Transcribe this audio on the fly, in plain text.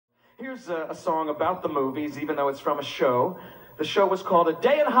Here's a song about the movies, even though it's from a show. The show was called A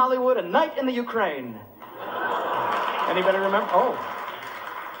Day in Hollywood, A Night in the Ukraine. Anybody remember? Oh,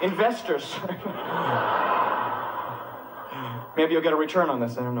 investors. Maybe you'll get a return on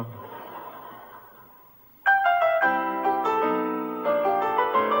this, I don't know.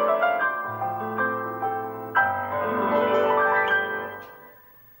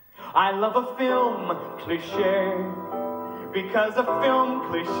 I love a film cliche, because a film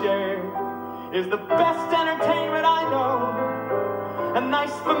cliche is the best entertainment I know. A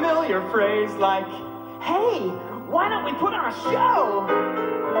nice familiar phrase like, hey, why don't we put on a show?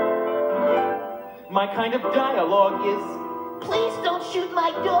 My kind of dialogue is, please don't shoot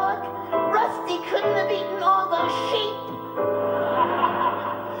my dog. Rusty couldn't have eaten all those sheep.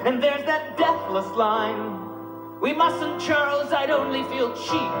 And there's that deathless line, we mustn't, Charles, I'd only feel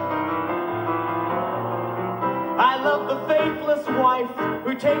cheap. I love the faithless wife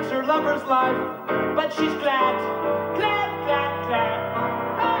who takes her lover's life, but she's glad, glad, glad, glad.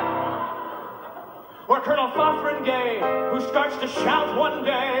 Or Colonel Fotheringay, who starts to shout one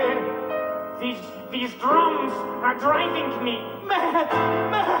day, these drums are driving me mad,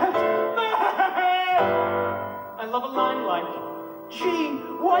 mad, mad. I love a line like, gee,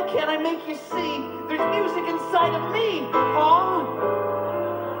 why can't I make you see there's music inside of me, Paul?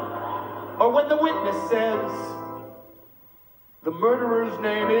 Or when the witness says, the murderer's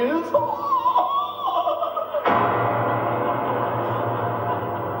name is... Or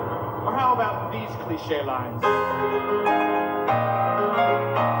how about these cliche lines?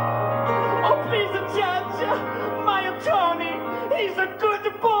 Oh, please, the judge, my attorney, he's a good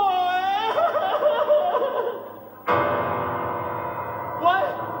boy.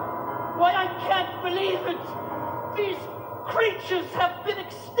 Why, I can't believe it. These creatures have been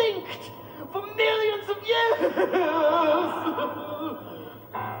extinct for millions of years.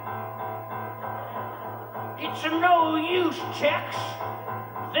 It's a no use, Tex.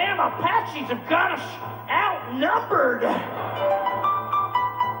 Them Apaches have got us outnumbered.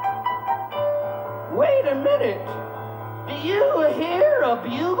 Wait a minute. Do you hear a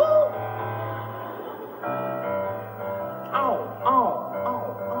bugle? Oh, oh,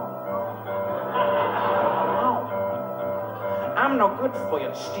 oh, oh, oh. Oh. I'm no good for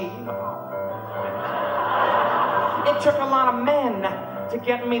you, Steve. It took a lot of men to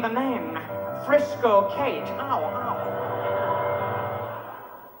get me the name. Frisco Kate. Ow, ow.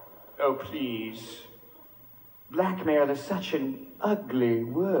 Oh, please. Blackmail is such an ugly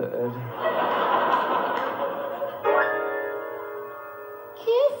word.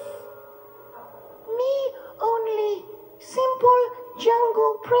 Kiss me only simple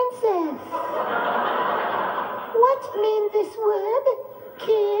jungle princess. What mean this word?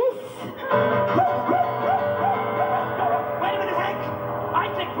 Kiss? Wait a minute, Hank!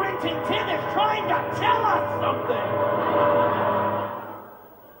 I think Brenton Tin is trying to tell us something!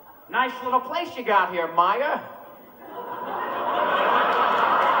 Nice little place you got here, Maya.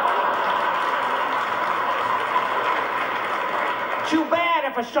 Too bad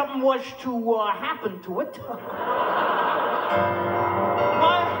if something was to happen to it.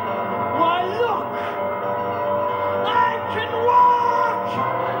 Why, look! I can walk!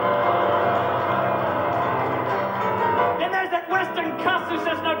 And there's that Western cuss who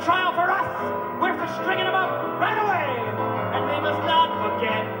says no trial for us. We're for stringing them up right away. And we must not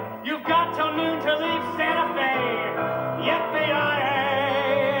forget, you've got till noon to leave Santa Fe.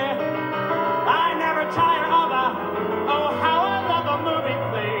 Yippee-yi-yay! I never tire of oh, how I love a movie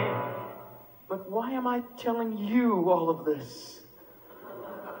play. But why am I telling you all of this?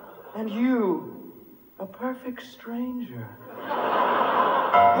 And you, a perfect stranger.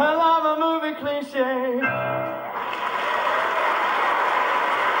 I love a movie cliche.